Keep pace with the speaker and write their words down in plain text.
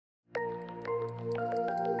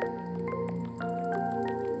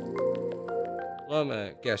Well, I'm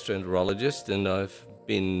a gastroenterologist and I've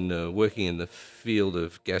been working in the field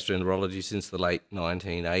of gastroenterology since the late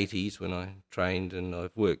 1980s when I trained, and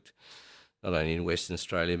I've worked not only in Western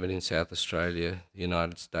Australia but in South Australia, the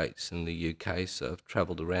United States and the UK, so I've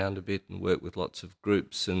travelled around a bit and worked with lots of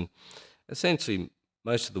groups, and essentially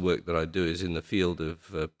most of the work that I do is in the field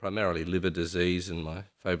of primarily liver disease, and my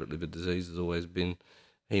favourite liver disease has always been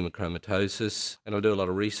haemochromatosis, and I do a lot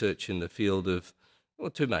of research in the field of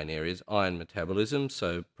two main areas: iron metabolism,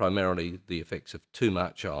 so primarily the effects of too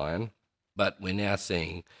much iron, but we're now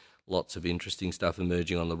seeing lots of interesting stuff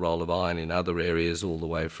emerging on the role of iron in other areas, all the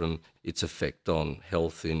way from its effect on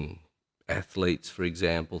health in athletes, for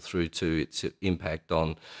example, through to its impact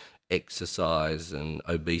on exercise and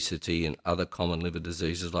obesity and other common liver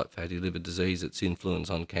diseases like fatty liver disease, its influence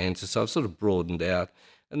on cancer. So I've sort of broadened out,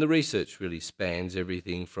 and the research really spans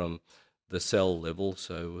everything from the cell level,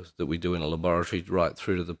 so that we do in a laboratory, right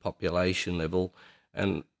through to the population level.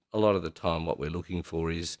 And a lot of the time what we're looking for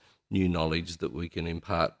is new knowledge that we can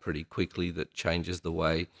impart pretty quickly that changes the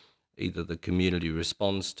way either the community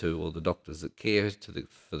responds to, or the doctors that care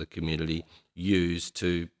for the community use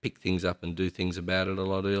to pick things up and do things about it a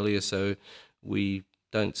lot earlier, so we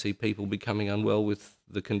don't see people becoming unwell with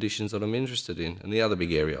the conditions that I'm interested in. And the other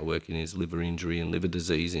big area I work in is liver injury and liver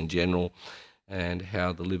disease in general, and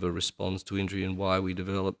how the liver responds to injury and why we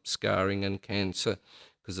develop scarring and cancer,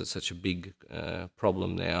 because it's such a big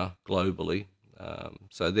problem now globally.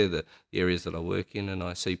 So they're the areas that I work in, and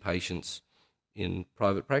I see patients in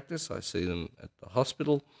private practice, I see them at the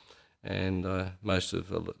hospital, and most of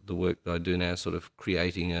the work that I do now is sort of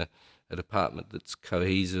creating a department that's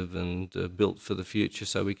cohesive and built for the future,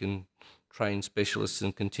 so we can train specialists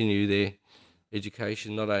and continue their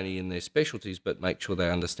education, not only in their specialties, but make sure they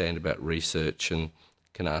understand about research and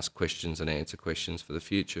can ask questions and answer questions for the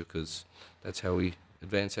future, because that's how we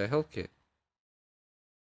advance our healthcare.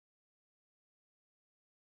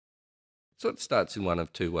 So it starts in one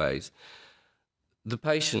of two ways. The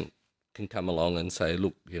patient can come along and say,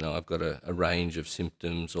 look, I've got a range of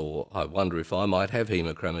symptoms, or I wonder if I might have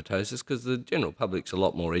haemochromatosis, because the general public's a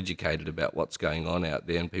lot more educated about what's going on out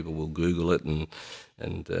there, and people will Google it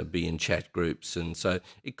and be in chat groups. And so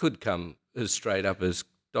it could come as straight up as,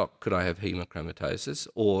 doc, could I have haemochromatosis?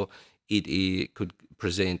 Or it could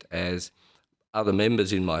present as, other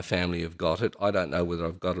members in my family have got it. I don't know whether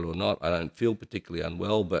I've got it or not. I don't feel particularly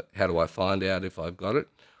unwell, but how do I find out if I've got it?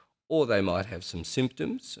 Or they might have some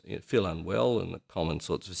symptoms, feel unwell, and the common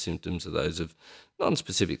sorts of symptoms are those of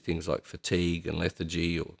non-specific things like fatigue and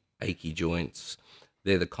lethargy or achy joints.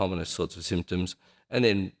 They're the commonest sorts of symptoms. And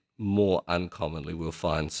then more uncommonly, we'll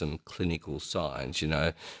find some clinical signs,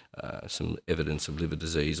 some evidence of liver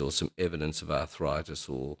disease or some evidence of arthritis,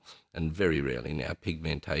 and very rarely now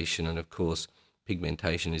pigmentation. And of course,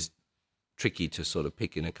 pigmentation is tricky to sort of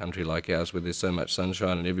pick in a country like ours where there's so much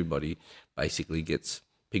sunshine and everybody basically gets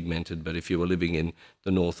pigmented. But if you were living in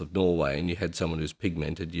the north of Norway and you had someone who's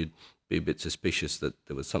pigmented, you'd be a bit suspicious that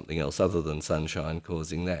there was something else other than sunshine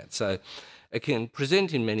causing that. So it can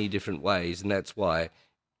present in many different ways, and that's why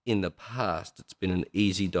in the past it's been an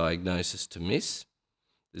easy diagnosis to miss.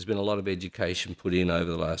 There's been a lot of education put in over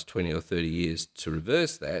the last 20 or 30 years to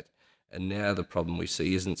reverse that, and now the problem we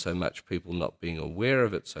see isn't so much people not being aware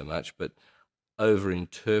of it so much, but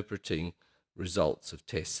over-interpreting results of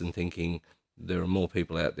tests and thinking there are more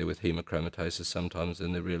people out there with haemochromatosis sometimes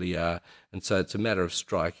than there really are. And so it's a matter of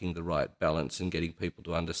striking the right balance and getting people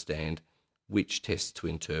to understand which tests to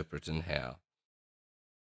interpret and how.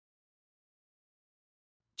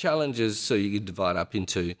 Challenges, so you can divide up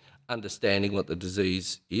into understanding what the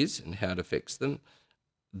disease is and how it affects them.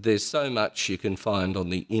 There's so much you can find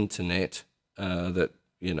on the internet that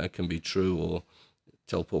can be true or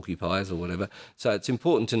tell porcupines or whatever. So it's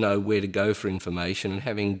important to know where to go for information, and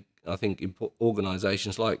having, I think,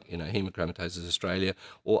 organisations like Haemochromatosis Australia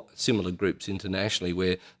or similar groups internationally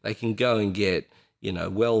where they can go and get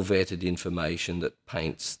well-vetted information that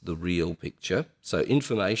paints the real picture. So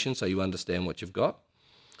information, so you understand what you've got.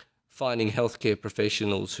 Finding healthcare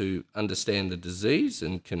professionals who understand the disease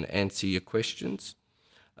and can answer your questions.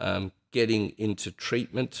 Getting into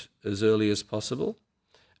treatment as early as possible,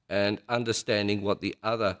 and understanding what the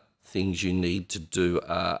other things you need to do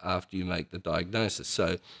are after you make the diagnosis.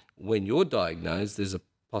 So when you're diagnosed, there's a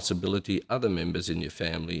possibility other members in your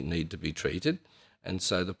family need to be treated. And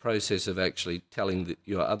so the process of actually telling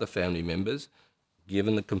your other family members,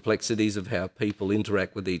 given the complexities of how people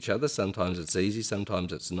interact with each other, sometimes it's easy,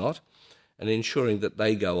 sometimes it's not, and ensuring that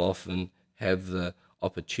they go off and have the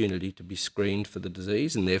opportunity to be screened for the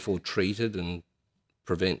disease and therefore treated and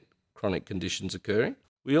prevent chronic conditions occurring.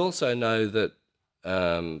 We also know that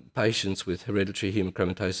patients with hereditary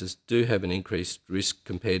hemochromatosis do have an increased risk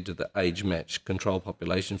compared to the age-matched control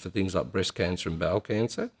population for things like breast cancer and bowel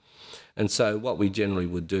cancer. And so what we generally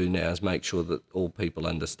would do now is make sure that all people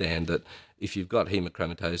understand that if you've got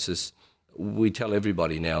hemochromatosis, we tell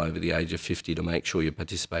everybody now over the age of 50 to make sure you're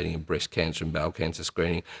participating in breast cancer and bowel cancer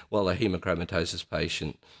screening, while a hemochromatosis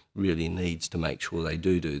patient really needs to make sure they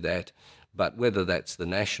do that. But whether that's the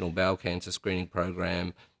National Bowel Cancer Screening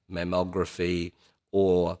Program, mammography,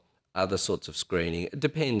 or other sorts of screening, it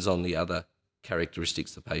depends on the other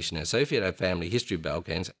characteristics the patient has. So if you have a family history of bowel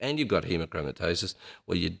cancer and you've got hemochromatosis,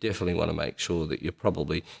 well, you definitely want to make sure that you're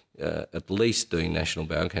probably at least doing national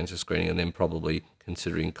bowel cancer screening, and then probably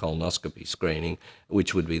considering colonoscopy screening,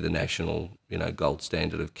 which would be the national, gold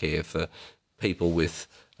standard of care for people with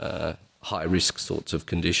high-risk sorts of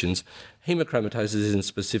conditions. Haemochromatosis isn't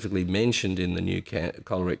specifically mentioned in the new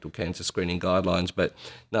colorectal cancer screening guidelines, but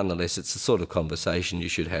nonetheless, it's the sort of conversation you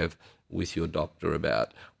should have with your doctor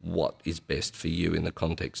about what is best for you in the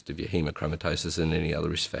context of your hemochromatosis and any other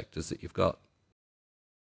risk factors that you've got.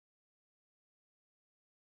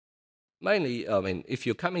 Mainly, if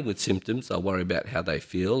you're coming with symptoms, I'll worry about how they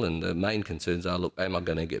feel, and the main concerns are, look, am I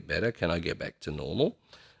going to get better? Can I get back to normal?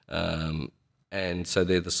 And so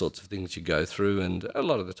they're the sorts of things you go through. And a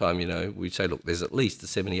lot of the time, we say, look, there's at least a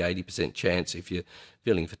 70-80% chance if you're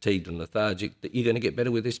feeling fatigued and lethargic that you're going to get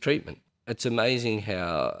better with this treatment. It's amazing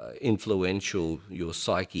how influential your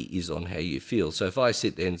psyche is on how you feel. So if I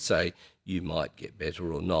sit there and say you might get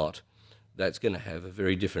better or not, that's going to have a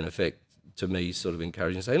very different effect to me, sort of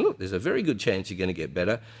encouraging, saying, look, there's a very good chance you're going to get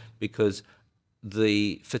better, because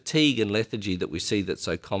the fatigue and lethargy that we see that's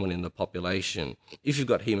so common in the population, if you've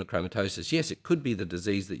got hemochromatosis, yes, it could be the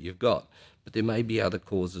disease that you've got, but there may be other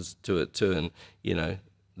causes to it too. And,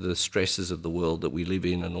 the stresses of the world that we live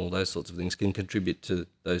in and all those sorts of things can contribute to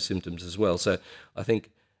those symptoms as well. So I think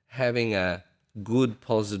having a good,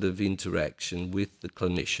 positive interaction with the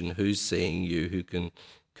clinician who's seeing you, who can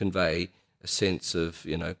convey a sense of,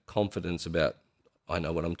 confidence about, I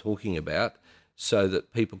know what I'm talking about, so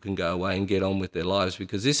that people can go away and get on with their lives,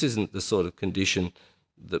 because this isn't the sort of condition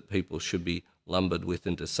that people should be lumbered with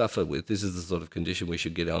and to suffer with. This is the sort of condition we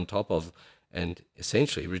should get on top of and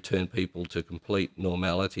essentially return people to complete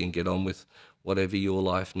normality and get on with whatever your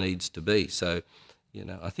life needs to be. So,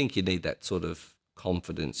 I think you need that sort of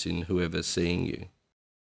confidence in whoever's seeing you.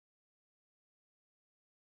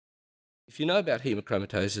 If you know about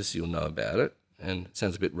hemochromatosis, you'll know about it. And it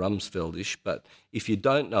sounds a bit Rumsfeldish, but if you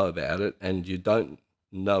don't know about it and you don't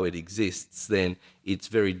know it exists, then it's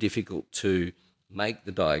very difficult to make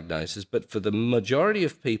the diagnosis. But for the majority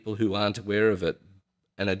of people who aren't aware of it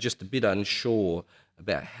and are just a bit unsure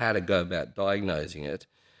about how to go about diagnosing it,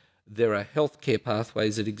 there are healthcare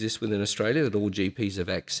pathways that exist within Australia that all GPs have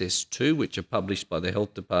access to, which are published by the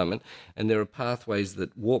Health Department, and there are pathways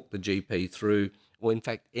that walk the GP through, or in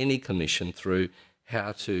fact any clinician through,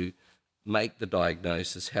 how to make the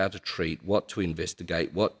diagnosis, how to treat, what to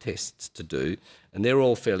investigate, what tests to do, and they're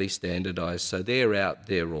all fairly standardised, so they're out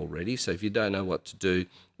there already. So if you don't know what to do,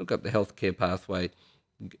 look up the healthcare pathway,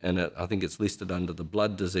 and I think it's listed under the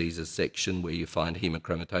blood diseases section where you find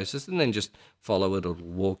hemochromatosis, and then just follow it, it'll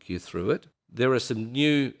walk you through it. There are some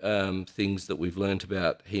new things that we've learnt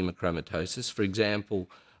about hemochromatosis. For example,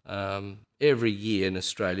 every year in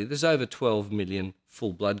Australia, there's over 12 million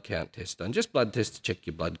full blood count tests done, just blood tests to check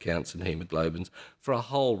your blood counts and hemoglobins for a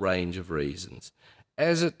whole range of reasons.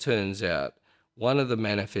 As it turns out, one of the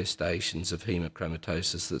manifestations of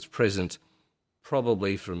hemochromatosis that's present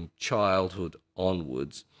probably from childhood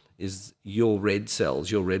onwards is your red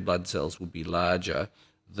blood cells will be larger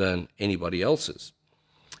than anybody else's.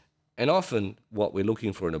 And often what we're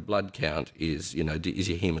looking for in a blood count is, is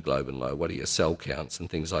your hemoglobin low? What are your cell counts and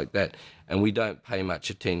things like that? And we don't pay much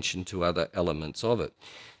attention to other elements of it.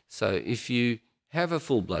 So if you have a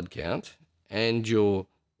full blood count and your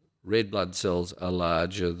red blood cells are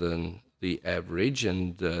larger than the average,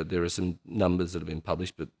 and there are some numbers that have been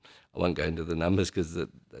published, but I won't go into the numbers because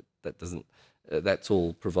that doesn't. That's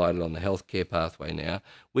all provided on the healthcare pathway now.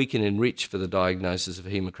 We can enrich for the diagnosis of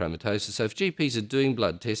hemochromatosis. So if GPs are doing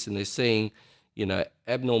blood tests and they're seeing,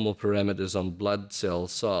 abnormal parameters on blood cell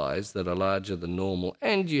size that are larger than normal,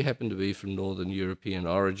 and you happen to be from Northern European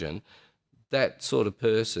origin, that sort of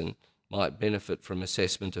person might benefit from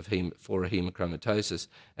assessment of for a hemochromatosis.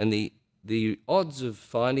 And the odds of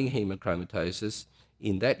finding hemochromatosis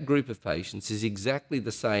in that group of patients is exactly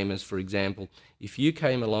the same as, for example, if you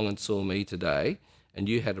came along and saw me today and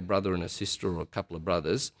you had a brother and a sister or a couple of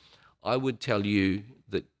brothers, I would tell you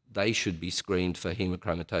that they should be screened for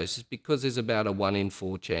hemochromatosis because there's about a 1 in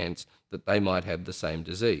 4 chance that they might have the same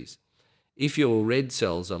disease. If your red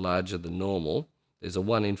cells are larger than normal, there's a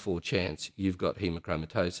 1 in 4 chance you've got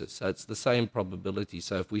haemochromatosis. So it's the same probability.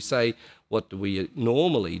 So if we say, what do we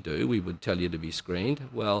normally do? We would tell you to be screened.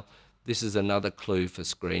 Well, this is another clue for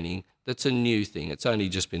screening. That's a new thing. It's only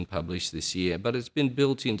just been published this year, but it's been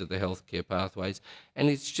built into the healthcare pathways, and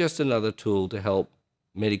it's just another tool to help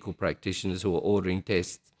medical practitioners who are ordering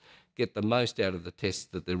tests get the most out of the tests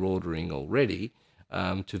that they're ordering already,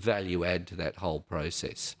 to value add to that whole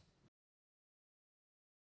process.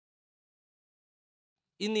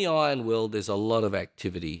 In the iron world, there's a lot of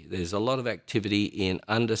activity. There's a lot of activity in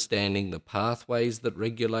understanding the pathways that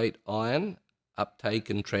regulate iron uptake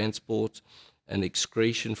and transport and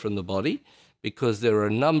excretion from the body, because there are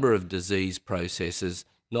a number of disease processes,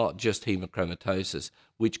 not just haemochromatosis,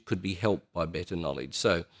 which could be helped by better knowledge.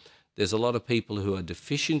 So there's a lot of people who are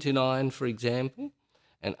deficient in iron, for example,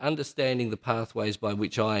 and understanding the pathways by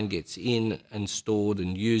which iron gets in and stored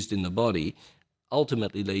and used in the body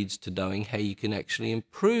ultimately leads to knowing how you can actually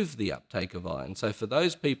improve the uptake of iron. So for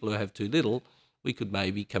those people who have too little, we could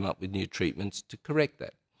maybe come up with new treatments to correct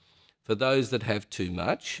that. For those that have too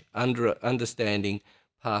much, understanding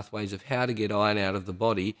pathways of how to get iron out of the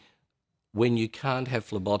body when you can't have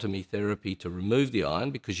phlebotomy therapy to remove the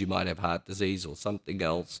iron because you might have heart disease or something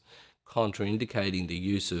else contraindicating the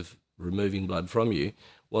use of removing blood from you,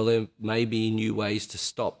 well, there may be new ways to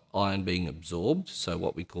stop iron being absorbed, so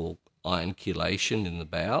what we call iron chelation in the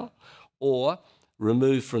bowel, or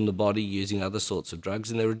removed from the body using other sorts of drugs.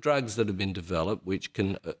 And there are drugs that have been developed which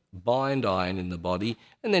can bind iron in the body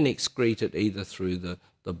and then excrete it either through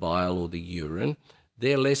the bile or the urine.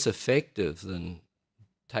 They're less effective than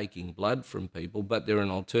taking blood from people, but they're an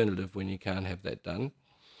alternative when you can't have that done.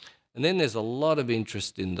 And then there's a lot of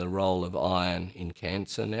interest in the role of iron in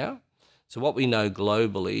cancer now. So what we know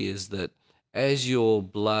globally is that as your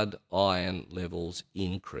blood iron levels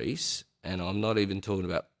increase, and I'm not even talking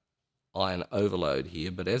about iron overload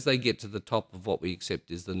here, but as they get to the top of what we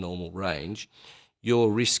accept is the normal range,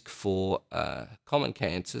 your risk for common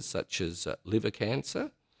cancers such as liver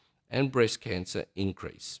cancer and breast cancer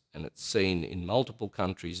increase. And it's seen in multiple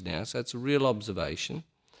countries now, so it's a real observation.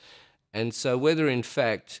 And so whether in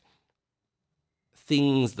fact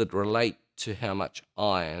things that relate to how much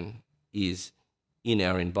iron is in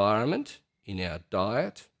our environment, in our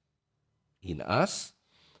diet, in us,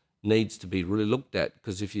 needs to be really looked at,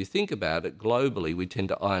 because if you think about it, globally we tend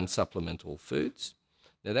to iron supplement all foods.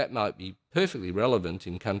 Now that might be perfectly relevant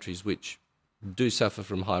in countries which do suffer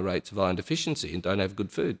from high rates of iron deficiency and don't have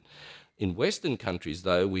good food. In Western countries,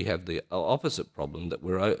 though, we have the opposite problem, that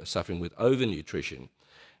we're suffering with overnutrition.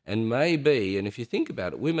 And maybe, and if you think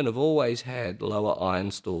about it, women have always had lower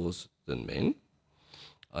iron stores than men.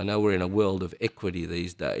 I know we're in a world of equity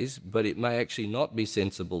these days, but it may actually not be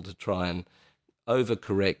sensible to try and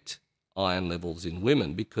overcorrect iron levels in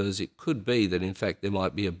women, because it could be that in fact there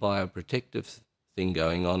might be a bioprotective thing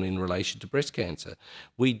going on in relation to breast cancer.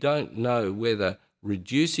 We don't know whether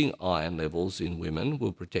reducing iron levels in women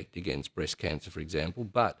will protect against breast cancer, for example,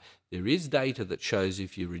 but there is data that shows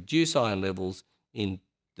if you reduce iron levels in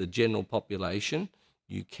the general population,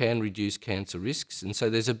 you can reduce cancer risks. And so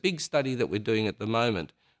there's a big study that we're doing at the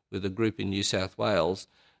moment with a group in New South Wales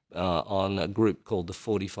on a group called the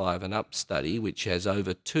 45 and Up study, which has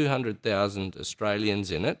over 200,000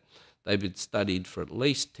 Australians in it. They've been studied for at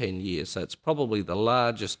least 10 years, so it's probably the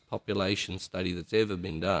largest population study that's ever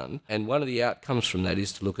been done. And one of the outcomes from that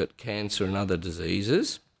is to look at cancer and other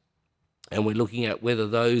diseases. And we're looking at whether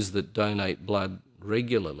those that donate blood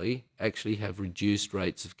regularly actually have reduced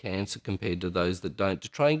rates of cancer compared to those that don't, to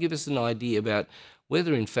try and give us an idea about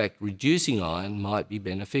whether in fact reducing iron might be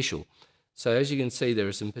beneficial. So as you can see, there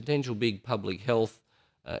are some potential big public health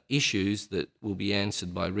issues that will be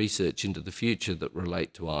answered by research into the future that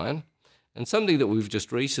relate to iron. And something that we've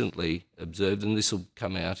just recently observed, and this will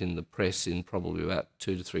come out in the press in probably about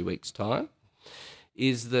 2 to 3 weeks' time,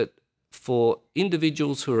 is that for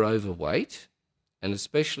individuals who are overweight, and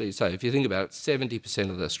especially, so if you think about it, 70%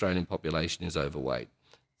 of the Australian population is overweight,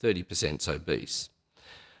 30% is obese.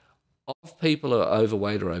 Of people who are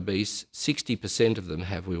overweight or obese, 60% of them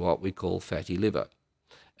have what we call fatty liver.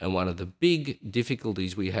 And one of the big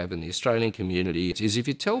difficulties we have in the Australian community is if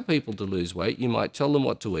you tell people to lose weight, you might tell them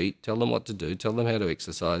what to eat, tell them what to do, tell them how to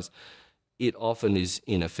exercise. It often is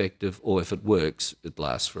ineffective, or if it works, it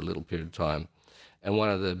lasts for a little period of time. And one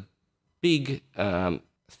of the big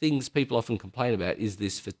things people often complain about is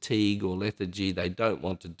this fatigue or lethargy. They don't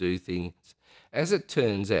want to do things. As it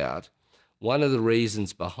turns out, one of the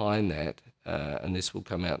reasons behind that, and this will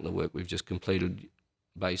come out in the work we've just completed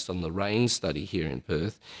based on the RAIN study here in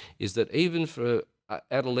Perth, is that even for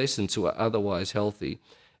adolescents who are otherwise healthy,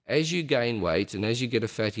 as you gain weight and as you get a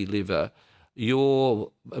fatty liver,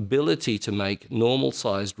 your ability to make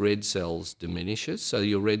normal-sized red cells diminishes. So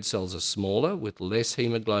your red cells are smaller with less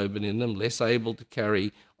hemoglobin in them, less able to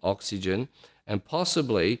carry oxygen, and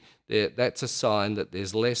possibly that's a sign that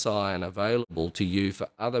there's less iron available to you for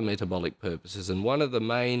other metabolic purposes. And one of the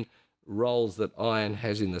main roles that iron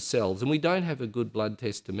has in the cells, and we don't have a good blood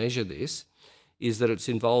test to measure this, is that it's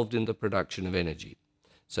involved in the production of energy.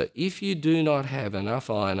 So if you do not have enough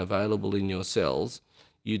iron available in your cells,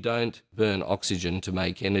 you don't burn oxygen to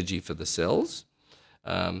make energy for the cells.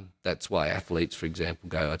 That's why athletes, for example,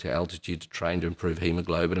 go to altitude to train to improve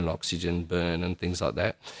hemoglobin and oxygen burn and things like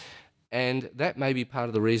that. And that may be part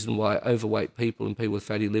of the reason why overweight people and people with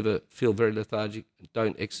fatty liver feel very lethargic,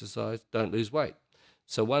 don't exercise, don't lose weight.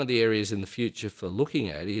 So one of the areas in the future for looking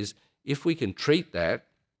at is if we can treat that,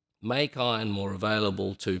 make iron more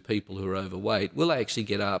available to people who are overweight, we'll actually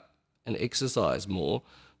get up and exercise more,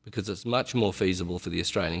 because it's much more feasible for the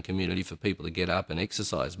Australian community for people to get up and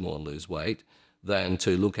exercise more and lose weight than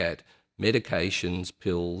to look at medications,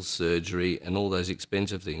 pills, surgery, and all those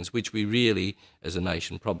expensive things, which we really, as a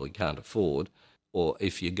nation, probably can't afford. Or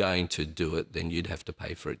if you're going to do it, then you'd have to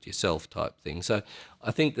pay for it yourself type thing. So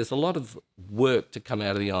I think there's a lot of work to come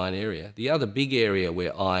out of the iron area. The other big area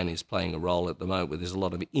where iron is playing a role at the moment, where there's a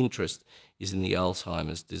lot of interest, is in the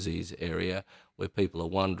Alzheimer's disease area, where people are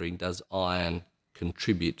wondering, does iron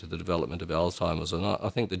contribute to the development of Alzheimer's or not? I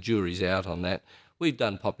think the jury's out on that. We've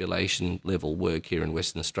done population-level work here in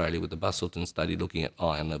Western Australia with the Busselton study looking at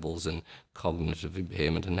iron levels and cognitive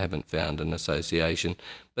impairment and haven't found an association.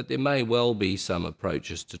 But there may well be some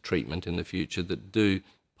approaches to treatment in the future that do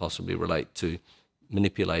possibly relate to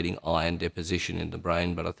manipulating iron deposition in the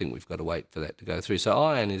brain, but I think we've got to wait for that to go through. So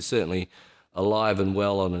iron is certainly alive and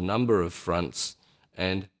well on a number of fronts,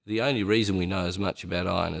 and the only reason we know as much about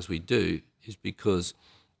iron as we do is because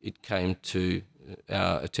it came to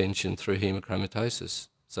our attention through haemochromatosis.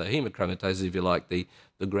 So haemochromatosis, if you like, the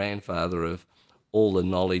grandfather of all the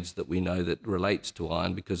knowledge that we know that relates to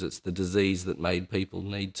iron, because it's the disease that made people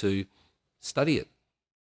need to study it.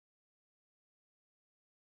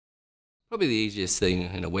 Probably the easiest thing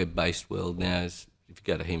in a web-based world now is if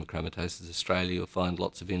you go to Haemochromatosis Australia, you'll find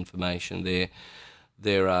lots of information there.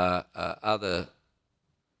 There are other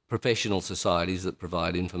professional societies that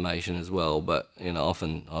provide information as well, but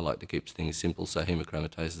often I like to keep things simple. So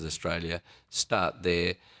Haemochromatosis Australia, start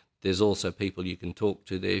there. There's also people you can talk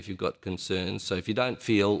to there if you've got concerns. So if you don't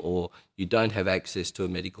feel, or you don't have access to a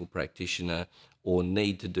medical practitioner, or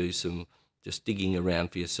need to do some just digging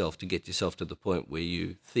around for yourself to get yourself to the point where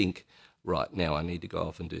you think, right, now I need to go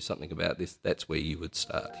off and do something about this, that's where you would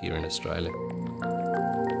start here in Australia.